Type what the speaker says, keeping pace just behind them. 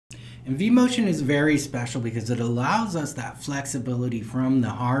And vMotion is very special because it allows us that flexibility from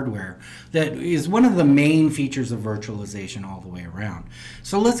the hardware that is one of the main features of virtualization all the way around.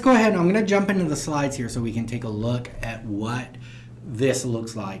 So let's go ahead. I'm going to jump into the slides here so we can take a look at what this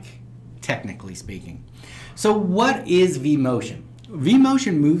looks like, technically speaking. So what is vMotion?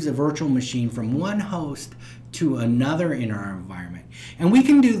 vMotion moves a virtual machine from one host to another in our environment. And we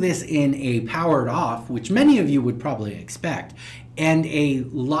can do this in a powered off, which many of you would probably expect, and a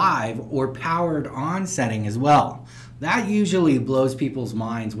live or powered on setting as well. That usually blows people's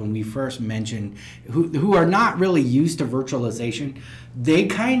minds when we first mention, who are not really used to virtualization. They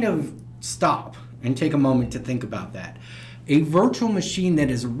kind of stop and take a moment to think about that. A virtual machine that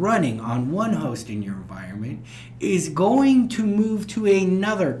is running on one host in your environment is going to move to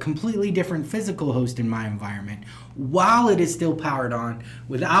another completely different physical host in my environment while it is still powered on,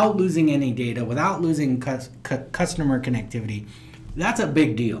 without losing any data, without losing customer connectivity. That's a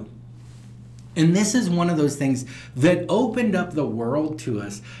big deal. And this is one of those things that opened up the world to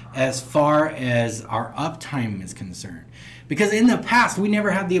us as far as our uptime is concerned. Because in the past, we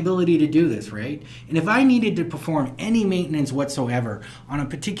never had the ability to do this, right? And if I needed to perform any maintenance whatsoever on a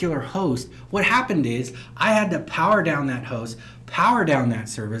particular host, what happened is I had to power down that host, power down that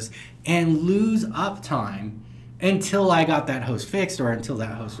service, and lose uptime until I got that host fixed or until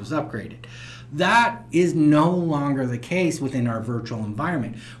that host was upgraded. That is no longer the case within our virtual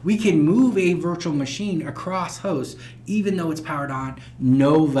environment. We can move a virtual machine across hosts even though it's powered on,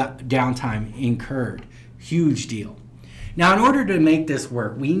 no downtime incurred. Huge deal. Now, in order to make this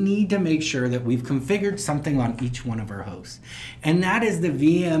work, we need to make sure that we've configured something on each one of our hosts. And that is the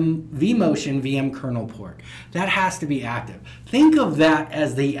vMotion VM kernel port. That has to be active. Think of that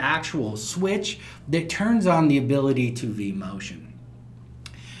as the actual switch that turns on the ability to vMotion.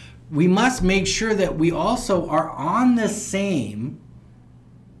 We must make sure that we also are on the same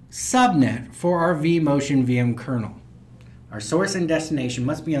subnet for our vMotion VM kernel. Our source and destination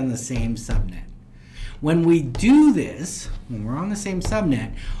must be on the same subnet. When we do this, when we're on the same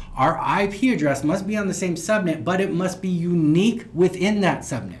subnet, our IP address must be on the same subnet, but it must be unique within that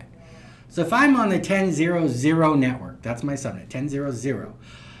subnet. So if I'm on the 10.0.0 network, that's my subnet, 10.0.0,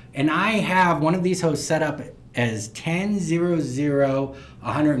 and I have one of these hosts set up as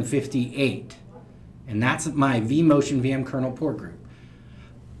 10.0.0.158, and that's my vMotion VM kernel port group.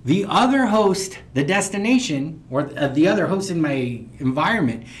 The other host, the destination, or the other host in my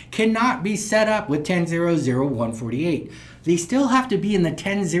environment cannot be set up with 10.0.0.148. They still have to be in the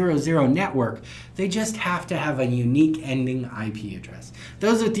 10.0.0 network. They just have to have a unique ending IP address.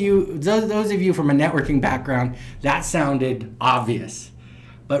 Those of you from a networking background, that sounded obvious.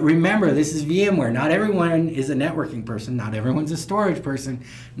 But remember, this is VMware. Not everyone is a networking person. Not everyone's a storage person.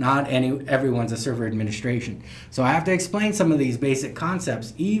 Not everyone's a server administration. So I have to explain some of these basic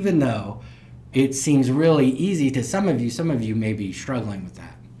concepts, even though it seems really easy to some of you. Some of you may be struggling with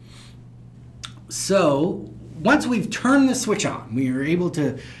that. So once we've turned the switch on, we are able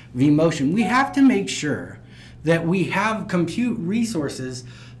to vMotion, we have to make sure that we have compute resources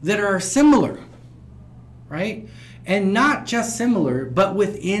that are similar, right? And not just similar, but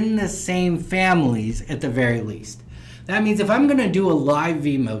within the same families at the very least. That means if I'm going to do a live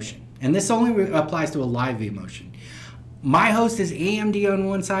vMotion, and this only applies to a live vMotion, my host is AMD on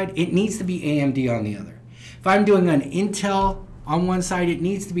one side, it needs to be AMD on the other. If I'm doing an Intel on one side, it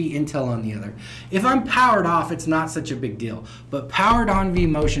needs to be Intel on the other. If I'm powered off, it's not such a big deal. But powered on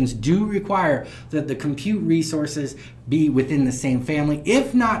vMotions do require that the compute resources be within the same family,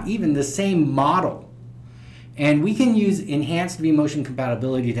 if not even the same model. And we can use enhanced vMotion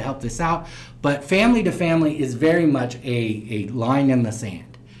compatibility to help this out, but family to family is very much a line in the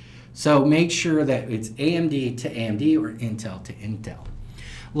sand. So make sure that it's AMD to AMD or Intel to Intel.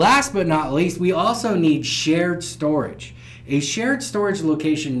 Last but not least, we also need shared storage. A shared storage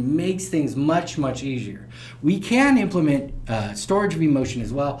location makes things much, much easier. We can implement storage vMotion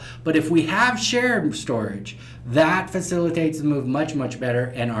as well, but if we have shared storage, that facilitates the move much, much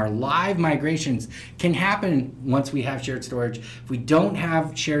better, and our live migrations can happen once we have shared storage. If we don't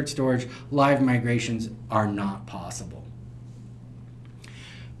have shared storage, live migrations are not possible.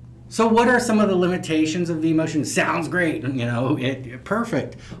 So what are some of the limitations of vMotion? Sounds great, you know,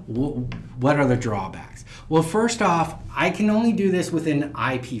 perfect. What are the drawbacks? Well, first off, I can only do this within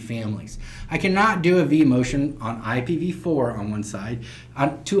IP families. I cannot do a vMotion on IPv4 on one side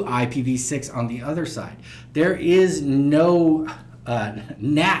to IPv6 on the other side. There is no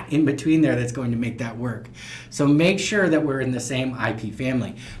NAT in between there that's going to make that work. So make sure that we're in the same IP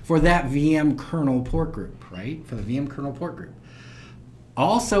family for that VM kernel port group, right? For the VM kernel port group.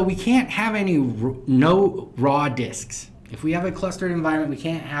 Also, we can't have no raw disks. If we have a clustered environment, we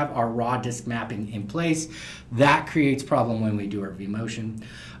can't have our raw disk mapping in place. That creates problem when we do our vMotion.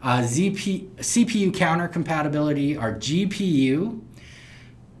 CPU counter compatibility, our GPU.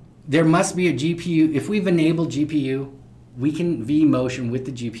 There must be a GPU. If we've enabled GPU, we can vMotion with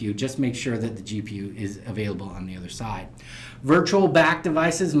the GPU. Just make sure that the GPU is available on the other side. Virtual back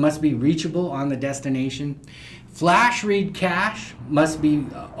devices must be reachable on the destination. Flash read cache must be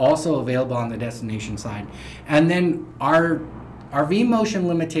also available on the destination side. And then our vMotion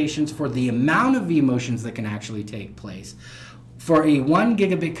limitations for the amount of vMotions that can actually take place. For a 1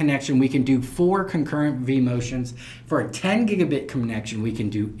 gigabit connection, we can do 4 concurrent vMotions. For a 10 gigabit connection, we can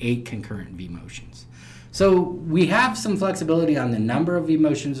do 8 concurrent vMotions. So we have some flexibility on the number of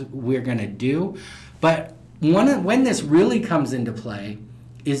vMotions we're going to do, but when this really comes into play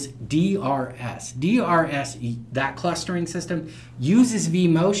is DRS. DRS, that clustering system, uses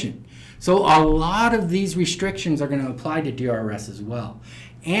vMotion. So a lot of these restrictions are going to apply to DRS as well.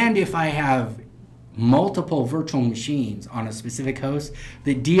 And if I have multiple virtual machines on a specific host,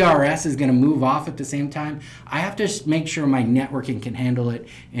 the DRS is going to move off at the same time. I have to make sure my networking can handle it.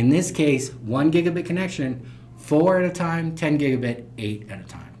 In this case, 1 gigabit connection, 4 at a time, 10 gigabit, 8 at a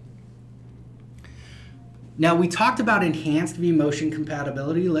time. Now we talked about enhanced vMotion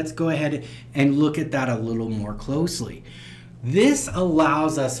compatibility. Let's go ahead and look at that a little more closely. This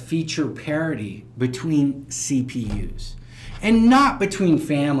allows us feature parity between CPUs. And not between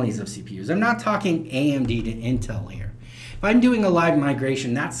families of CPUs. I'm not talking AMD to Intel here. If I'm doing a live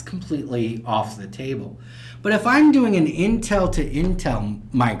migration, that's completely off the table. But if I'm doing an Intel to Intel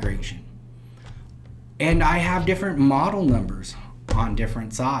migration, and I have different model numbers on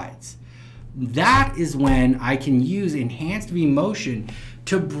different sides, that is when I can use enhanced vMotion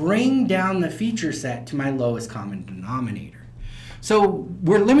to bring down the feature set to my lowest common denominator. So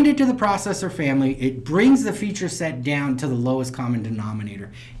we're limited to the processor family. It brings the feature set down to the lowest common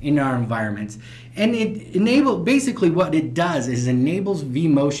denominator in our environments. And basically what it does is enables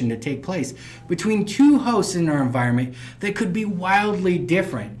vMotion to take place between 2 hosts in our environment that could be wildly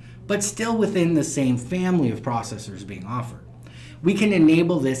different, but still within the same family of processors being offered. We can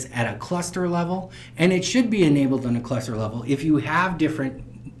enable this at a cluster level, and it should be enabled on a cluster level if you have different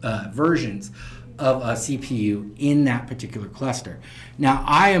versions of a CPU in that particular cluster. Now,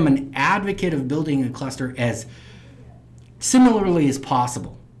 I am an advocate of building a cluster as similarly as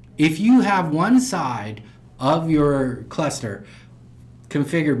possible. If you have one side of your cluster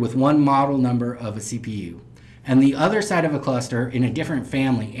configured with one model number of a CPU, and the other side of a cluster in a different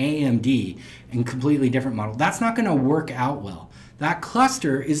family, AMD, and completely different model, that's not going to work out well. That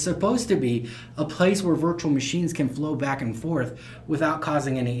cluster is supposed to be a place where virtual machines can flow back and forth without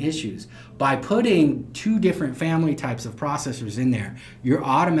causing any issues. By putting 2 different family types of processors in there, you're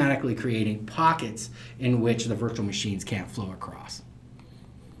automatically creating pockets in which the virtual machines can't flow across.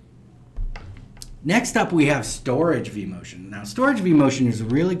 Next up, we have storage vMotion. Now, storage vMotion is a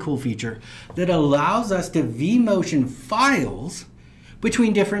really cool feature that allows us to vMotion files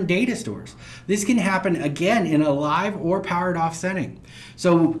between different data stores. This can happen again in a live or powered off setting.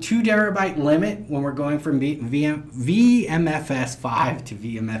 So 2 terabyte limit when we're going from VMFS 5 to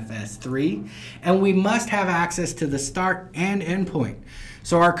VMFS 3, and we must have access to the start and end point.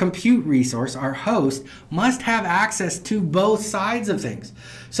 So our compute resource, our host, must have access to both sides of things.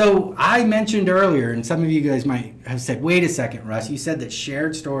 So I mentioned earlier, and some of you guys might have said, wait a second, Russ, you said that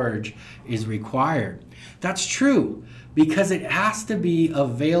shared storage is required. That's true, because it has to be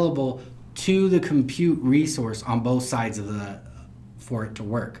available to the compute resource on both sides of for it to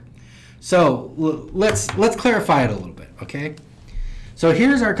work. So let's clarify it a little bit, okay? So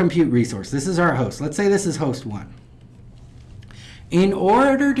here's our compute resource. This is our host. Let's say this is host 1. In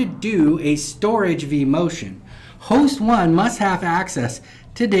order to do a storage vMotion, host 1 must have access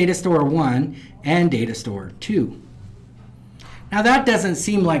to data store 1 and data store 2. Now that doesn't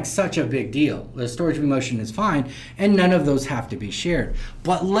seem like such a big deal. The storage vMotion is fine, and none of those have to be shared.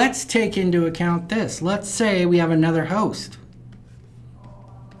 But let's take into account this. Let's say we have another host.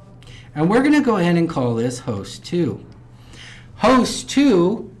 And we're going to go ahead and call this host 2. Host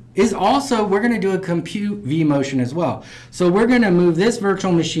 2 is also, we're going to do a compute vMotion as well. So we're going to move this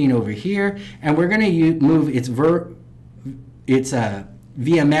virtual machine over here, and we're going to move its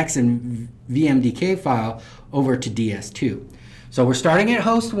VMX and VMDK file over to DS2. So we're starting at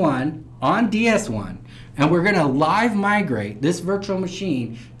host 1 on DS1, and we're going to live migrate this virtual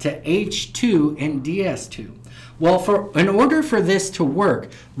machine to H2 and DS2. Well, in order for this to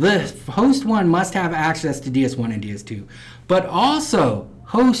work, the host 1 must have access to DS1 and DS2, but also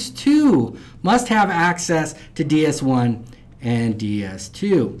host 2 must have access to DS1 and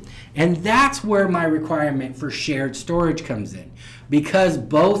DS2. And that's where my requirement for shared storage comes in, because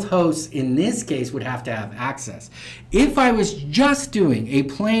both hosts in this case would have to have access. If I was just doing a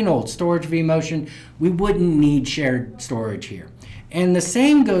plain old storage vMotion, we wouldn't need shared storage here. And the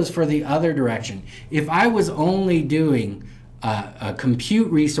same goes for the other direction. If I was only doing a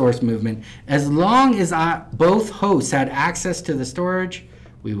compute resource movement, as long as both hosts had access to the storage,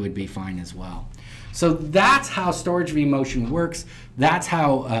 we would be fine as well. So that's how storage vMotion works. That's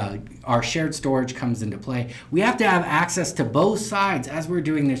how our shared storage comes into play. We have to have access to both sides as we're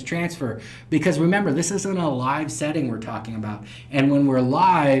doing this transfer, because remember, this isn't a live setting we're talking about. And when we're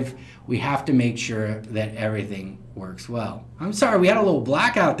live, we have to make sure that everything works well. I'm sorry, we had a little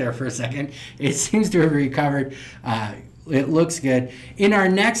blackout there for a second. It seems to have recovered. It looks good. In our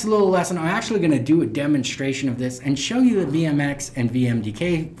next little lesson, I'm actually going to do a demonstration of this and show you the VMX and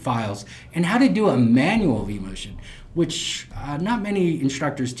VMDK files and how to do a manual vMotion, which not many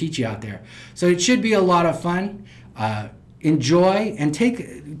instructors teach you out there. So it should be a lot of fun. Enjoy and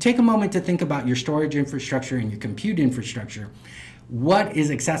take a moment to think about your storage infrastructure and your compute infrastructure. What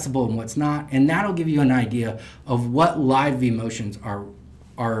is accessible and what's not, and that'll give you an idea of what live vMotions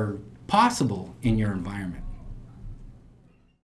are possible in your environment.